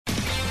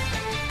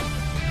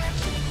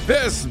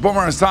This is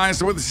Boomer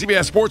Esiason with the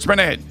CBS Sports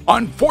Minute.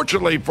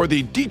 Unfortunately for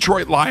the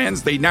Detroit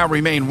Lions, they now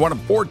remain one of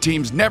 4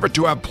 teams never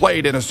to have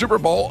played in a Super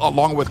Bowl,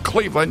 along with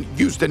Cleveland,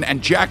 Houston,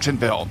 and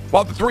Jacksonville.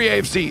 While the 3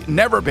 AFC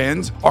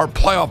never-beens are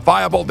playoff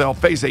viable, they'll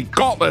face a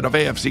gauntlet of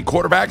AFC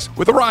quarterbacks.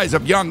 With the rise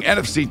of young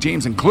NFC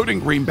teams, including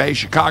Green Bay,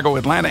 Chicago,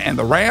 Atlanta, and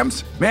the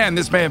Rams, man,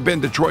 this may have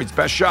been Detroit's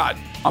best shot.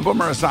 I'm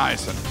Boomer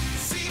Esiason.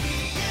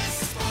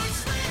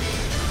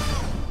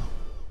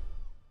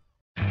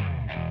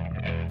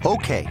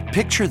 Okay,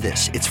 picture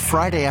this. It's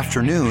Friday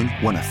afternoon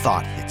when a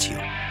thought hits you.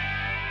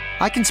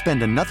 I can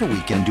spend another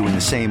weekend doing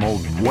the same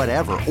old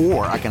whatever,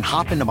 or I can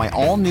hop into my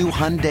all-new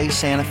Hyundai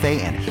Santa Fe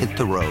and hit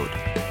the road.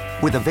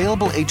 With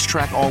available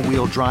H-Track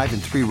all-wheel drive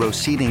and 3-row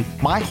seating,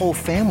 my whole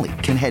family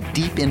can head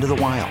deep into the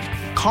wild.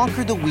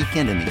 Conquer the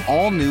weekend in the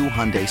all-new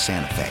Hyundai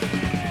Santa Fe.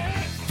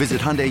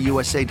 Visit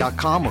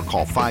HyundaiUSA.com or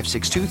call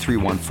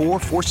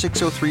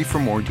 562-314-4603 for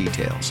more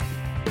details.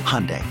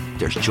 Hyundai,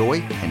 there's joy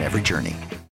in every journey.